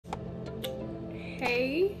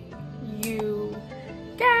Hey you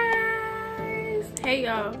guys, hey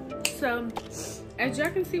y'all. So as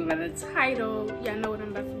y'all can see by the title, y'all know what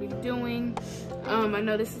I'm about to be doing. I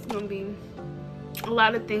know this is gonna be a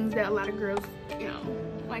lot of things that a lot of girls, you know,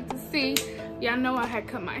 like to see. Y'all know I had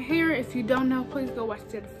cut my hair. If you don't know, please go watch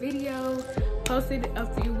that video. Posted a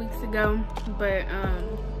few weeks ago, but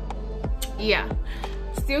yeah,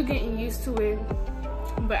 still getting used to it.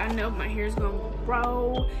 But I know my hair is gonna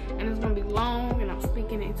grow and it's gonna be long, and I'm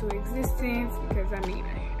speaking it into existence because I mean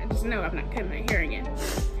I just know I'm not cutting my hair again.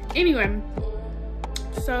 Anyway,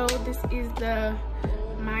 so this is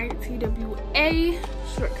my TWA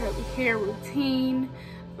shortcut hair routine.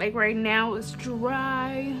 Like right now it's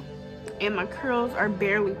dry and my curls are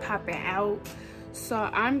barely popping out, so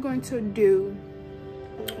I'm going to do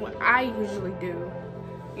what I usually do,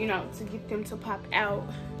 you know, to get them to pop out,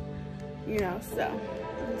 you know. So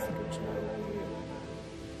let's get you over here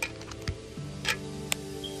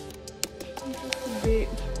just a bit.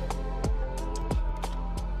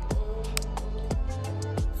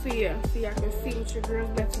 So yeah, so y'all can see what your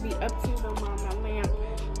girl's got to be up to. I'm on my lamp.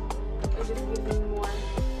 It just gives me more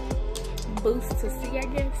boost to see, I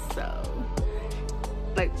guess. So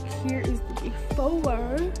like here is the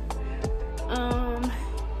before.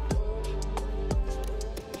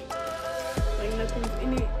 Like nothing's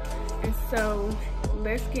in it. And so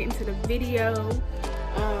let's get into the video.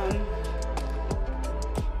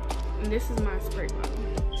 And this is my spray bottle,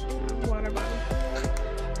 my water bottle.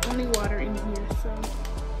 Only water in here, so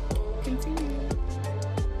continue.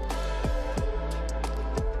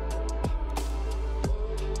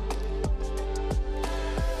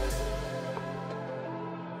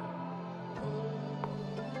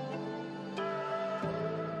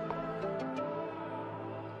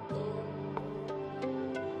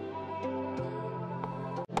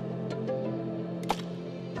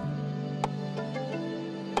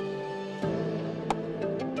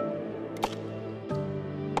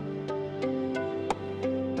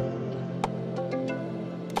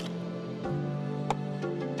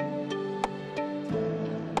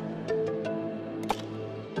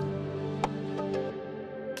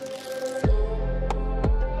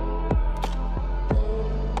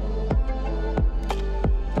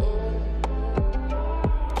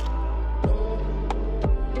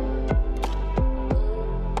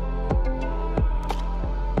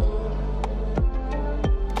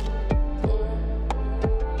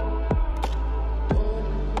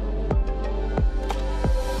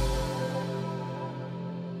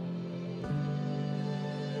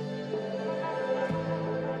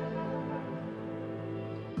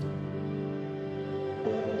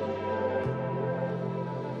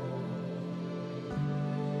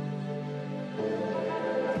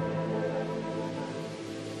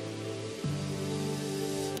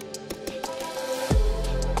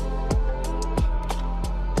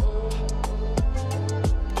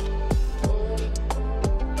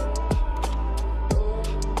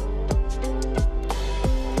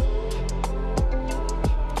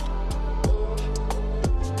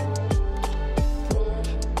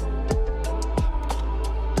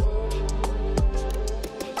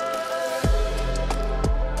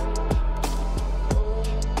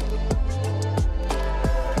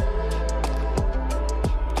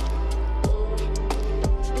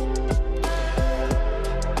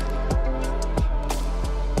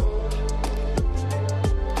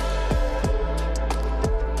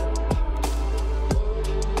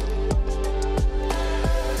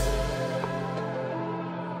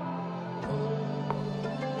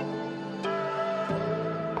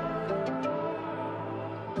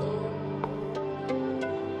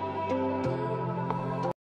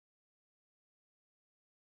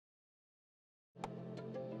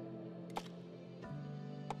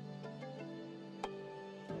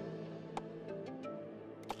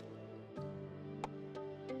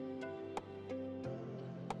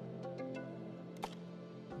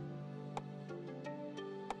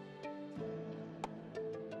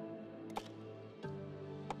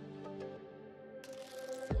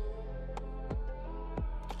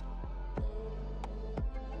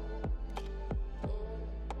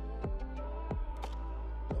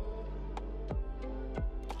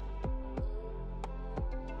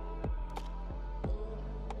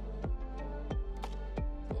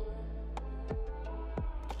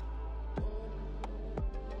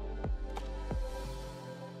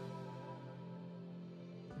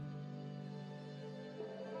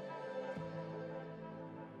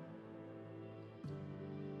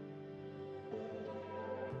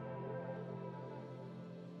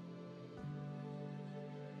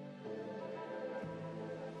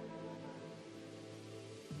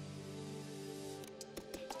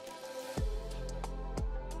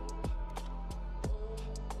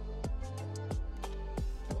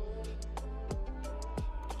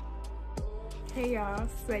 Hey y'all,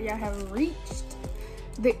 so y'all have reached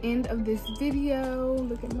the end of this video.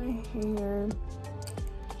 Look at my hair.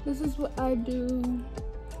 This is what I do.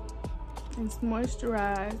 It's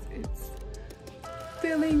moisturized, it's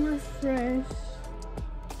feeling refreshed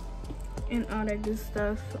and all that good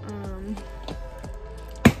stuff.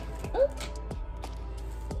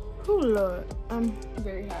 Oh Lord, I'm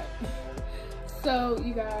very hot. So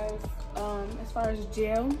you guys, as far as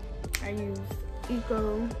gel, I use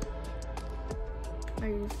Eco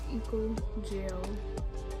gel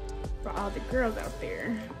for all the girls out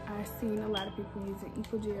there. I've seen a lot of people using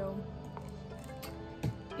Eco gel.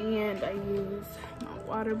 And I use my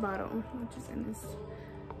water bottle, which is in this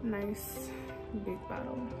nice big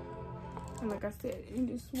bottle. And like I said, you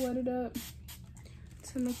just sweat it up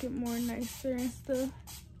to make it more nicer and stuff.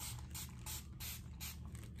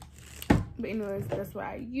 But anyways, that's what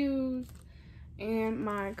I use. And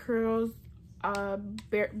my curls,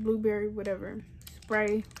 blueberry whatever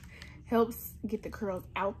spray helps get the curls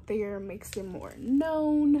out there, makes them more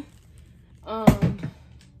known. I'm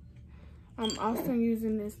also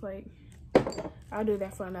using this, like, I'll do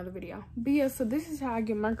that for another video. But yeah, so this is how I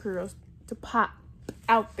get my curls to pop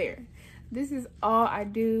out there. This is all I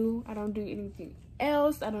do. I don't do anything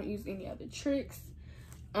else. I don't use any other tricks.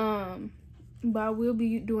 But I will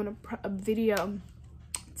be doing a video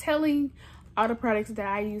telling all the products that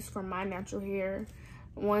I use for my natural hair,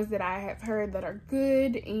 ones that I have heard that are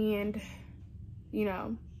good, and you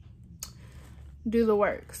know, do the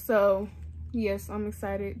work. So yes, I'm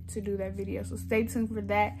excited to do that video, so stay tuned for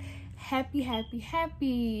that. Happy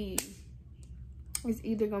it's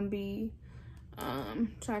either gonna be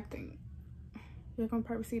trying to think, you're gonna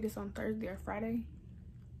probably see this on Thursday or Friday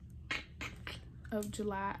of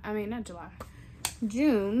July. I mean, not July,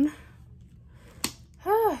 June.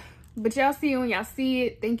 But y'all see it when y'all see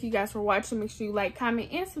it. Thank you guys for watching. Make sure you like, comment,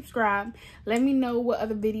 and subscribe. Let me know what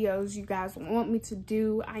other videos you guys want me to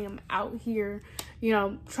do. I am out here, you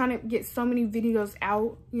know, trying to get so many videos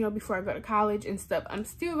out, you know, before I go to college and stuff. I'm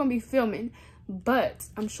still gonna be filming, but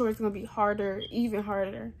I'm sure it's gonna be harder, even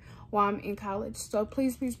harder, while I'm in college. So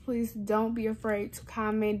please don't be afraid to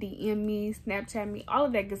comment, DM me, Snapchat me, all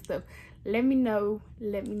of that good stuff. Let me know.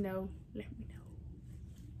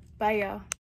 Bye y'all.